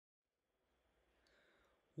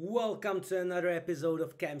Welcome to another episode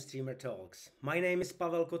of CamStreamer Talks. My name is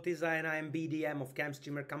Pavel Kotyza and I am BDM of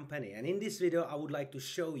CamStreamer Company, and in this video I would like to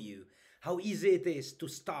show you how easy it is to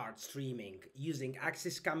start streaming using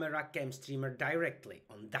Axis Camera CamStreamer directly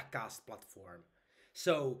on Dacast platform.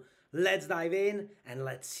 So let's dive in and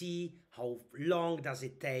let's see how long does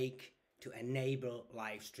it take to enable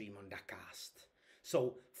live stream on Dacast.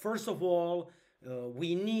 So first of all,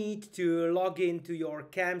 we need to log into your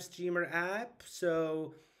CamStreamer app.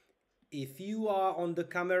 So if you are on the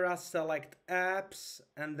camera, select apps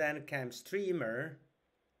and then CamStreamer.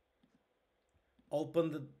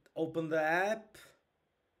 Open the app.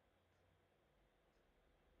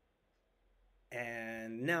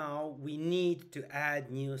 And now we need to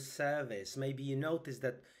add new service. Maybe you notice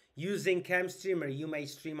that using CamStreamer, you may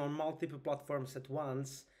stream on multiple platforms at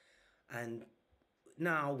once. And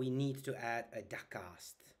now we need to add a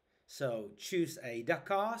Dacast. So choose a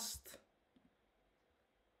Dacast.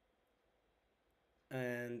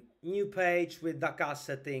 And new page with Dacast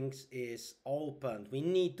settings is opened. We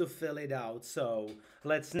need to fill it out. So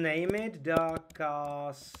let's name it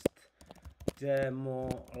Dacast Demo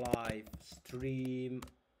Live Stream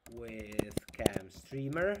with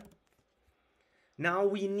CamStreamer. Now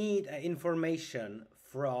we need information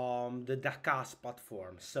from the Dacast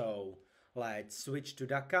platform. So let's switch to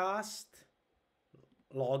Dacast,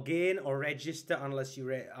 log in or register unless you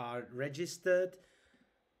are registered.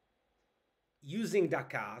 Using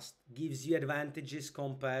Dacast gives you advantages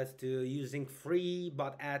compared to using free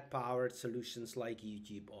but ad-powered solutions like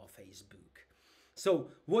YouTube or Facebook. So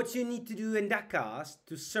what you need to do in Dacast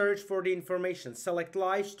to search for the information, select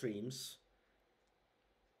live streams,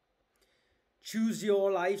 choose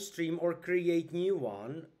your live stream or create new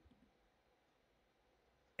one,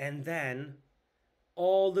 and then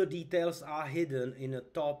all the details are hidden in the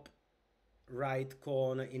top right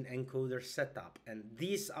corner in encoder setup, and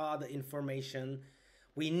these are the information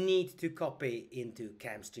we need to copy into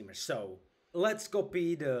CamStreamer. So let's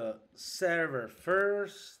copy the server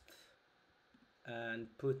first and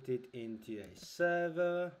put it into a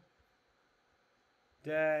server,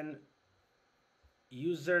 then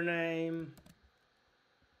username,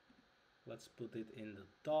 let's put it in the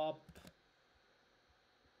top,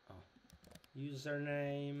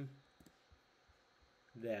 username,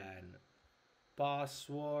 then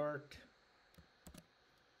password,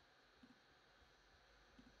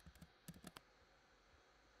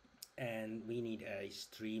 and we need a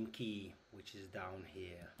stream key, which is down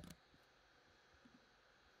here.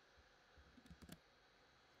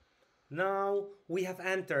 Now we have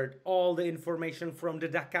entered all the information from the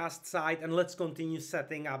Dacast site, and let's continue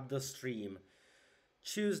setting up the stream.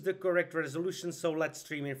 Choose the correct resolution, so let's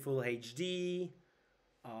stream in full HD.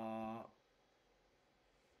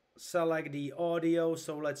 Select the audio,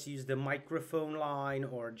 so let's use the microphone line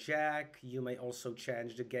or jack. You may also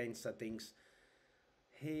change the gain settings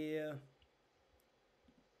here.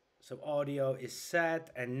 So audio is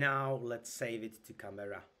set, and now let's save it to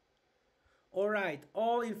camera. Alright,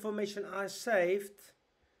 all information are saved,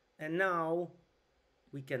 and now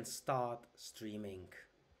we can start streaming.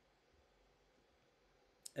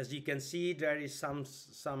 As you can see, there is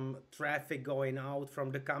some traffic going out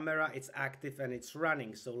from the camera. It's active and it's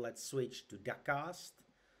running. So let's switch to Dacast.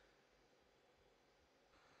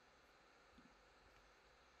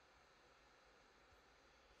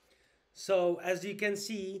 So as you can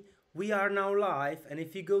see, we are now live, and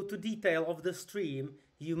if you go to detail of the stream,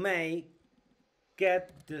 you may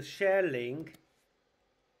get the share link,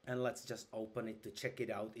 and let's just open it to check it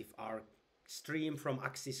out if our stream from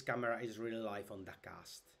Axis Camera is really live on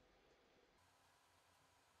Dacast.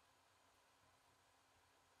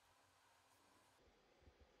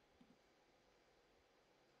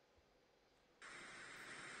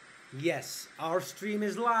 Yes, our stream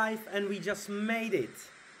is live and we just made it.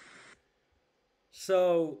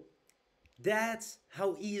 So that's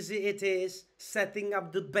how easy it is setting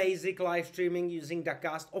up the basic live streaming using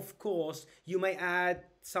Dacast. Of course, you may add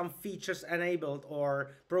some features enabled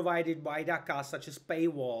or provided by Dacast, such as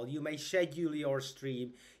paywall. You may schedule your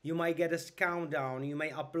stream. You might get a countdown. You may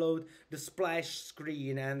upload the splash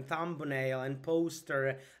screen and thumbnail and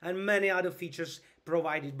poster and many other features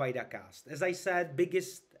provided by Dacast. As I said,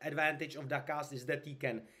 biggest advantage of Dacast is that you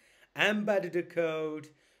can embed the code.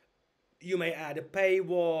 You may add a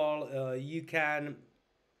paywall. You can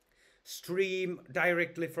stream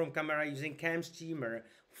directly from camera using CamStreamer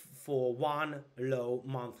for one low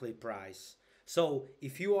monthly price. So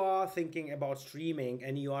if you are thinking about streaming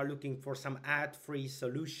and you are looking for some ad-free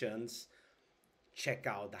solutions, check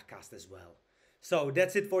out Dacast as well. So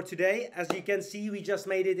that's it for today. As you can see, we just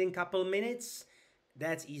made it in a couple minutes.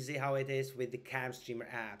 That's easy how it is with the CamStreamer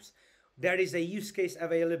apps. There is a use case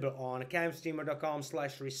available on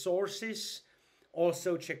camstreamer.com/resources.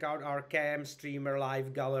 Also check out our CamStreamer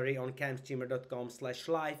live gallery on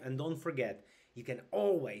camstreamer.com/live, and don't forget, you can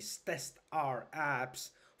always test our apps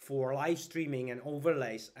for live streaming and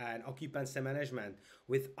overlays and occupancy management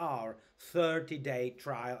with our 30-day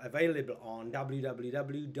trial available on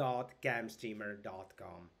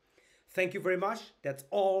www.camstreamer.com. Thank you very much. That's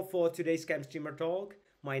all for today's CamStreamer Talk.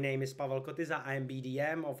 My name is Pavel Kotyza. I am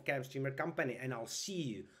BDM of CamStreamer Company, and I'll see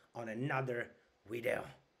you on another video.